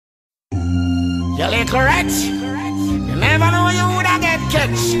You little wretch, you never know you woulda get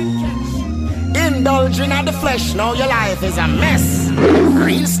catch. Indulging at the flesh, now your life is a mess.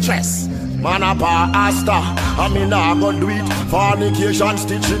 Real stress. Man a pastor, I mean I go do it. Fornication,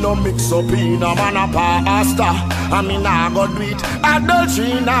 stitching no mix up in a man a pastor, I mean I go do it.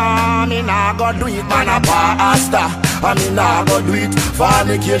 Adultery, I mean I go do it. Man a pastor, I mean I go do it.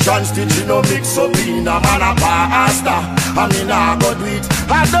 Fornication, stitching no mix up in a man a pastor, I mean I go do it.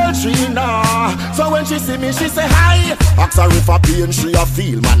 Adultery, nah. So when she see me, she say hi. Ask her if a pain she a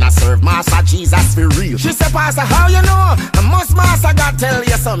feel. Man I serve Master Jesus for real. She say, Pastor, how you know? I must Master God tell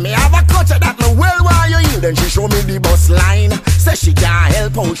you so. Me have a culture that me well while you heal. Then she show me the bus line. Say she can't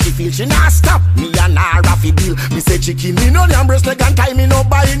help how she feel. She not stop me and her Raffy bill. Me say chicken, me no damn breast leg and tie me no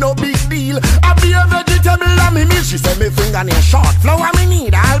buy no big deal. I be a vegetable and me meal. She say me fingernail short. Flour me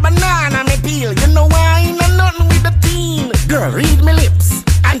need all banana me peel. You know why I ain't nothing with the teen. Girl, read me lips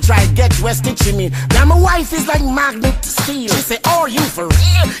and try get West Stitchie me. Now my wife is like magnet to steel. She say, oh you for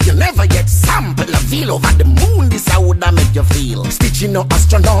real? You never get sample of veal over the moon. This how woulda make you feel. Stitchie no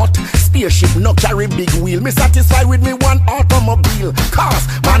astronaut, spaceship no carry big wheel. Me satisfied with me one automobile. Cause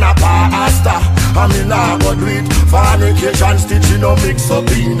man a pastor, I mean I go do it. Fornication, Stitchie no mix up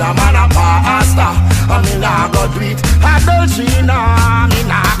in a man a pastor, I mean I go do it. Adultery, I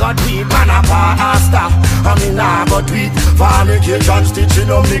mean I go do it. Man a pastor, I mean I go do it. Fornication, Stitchie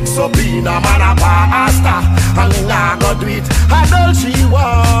no mix up in a man a pastor, I mean I go do it. Adultery,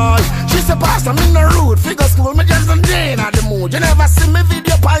 why? She say, Pastor, me no rude. Figure school, me just on day in the mood. You never see me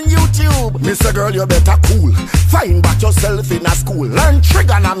video on YouTube. Me say, girl, you better cool. Find back yourself in a school. Learn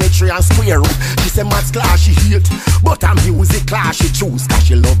trigonometry and square root. She say, maths class she hate, but a music class she choose. Cause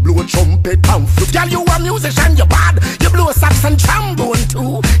she love blow trumpet and flute. Girl, you a musician, you bad. You blow sax and trombone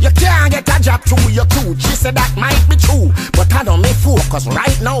too. You can't get a job through your cute. She said that might be true, but I don't make focus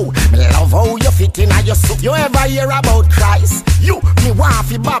right now. Me love how you fit in your suit. You ever hear about Christ? You, me want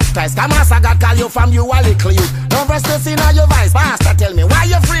to baptize. Come on, God call you from you a little you. Don't restless in your voice. Pastor tell me why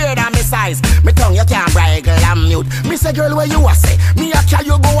you afraid of me size. Me tongue you can't bridle and mute. Me say girl where you a say. Me a carry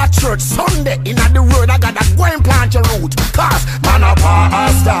you go a church Sunday. In the road I got that go and plant your root. Cause man a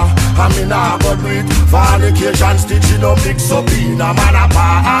pastor, I mean I go do it. Fornication, Stitchie no mix up in a man a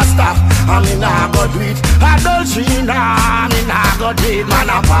pastor, I mean I go do it. Adultery, I mean I go do it.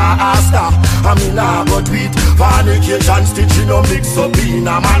 Man a pastor, I mean I go do it. Fornication, Stitchie no mix up in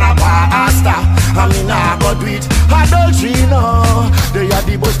a man a pastor, I mean I go do it. Adultery, no. They are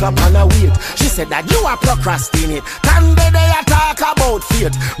the bus stop and a wait. She said that you are procrastinate. Can they a talk about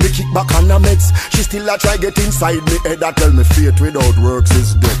fate? Me kick back on the meds. She still a try get inside me head. That tell me fate without works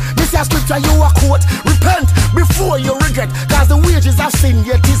is dead. This is scripture you a quote. Repent before you regret. Cause the wages of sin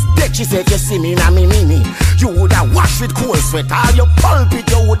yet is dead. She said you see me na me mini. You woulda wash with cold sweat. All your pulpit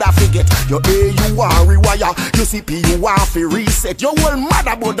you woulda forget. Your A you want rewire. Your CP you want fi reset. Your whole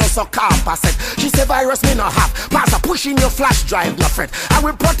motherboard does a car set. She said virus me no have. Pass a pushing your flash drive no fret. I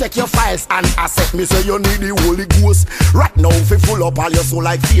will protect your files and asset. Me say you need the Holy Ghost. Right now fi full up all your soul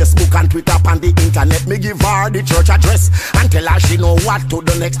like Facebook and Twitter and the internet. Me give her the church address and tell her she know what to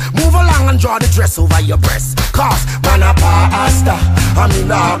do next. Move along and draw the dress over your breast. Cause man a pastor, I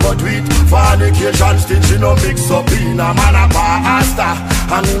mean I go do it. Fornication, Stitchie no mix up in a man a pastor,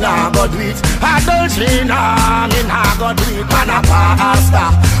 I mean I go do it. Adultery, I mean I go do it. Man a pastor,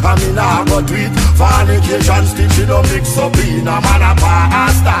 I mean I go do it. Fornication, Stitchie no mix up in a man a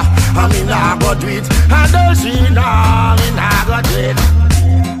pastor, I mean I go do it. Adultery, I mean I go do it.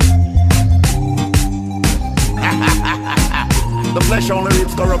 The flesh only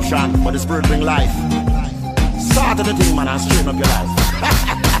reaps corruption, but the spirit bring life. Start the thing, man, and straighten up your life.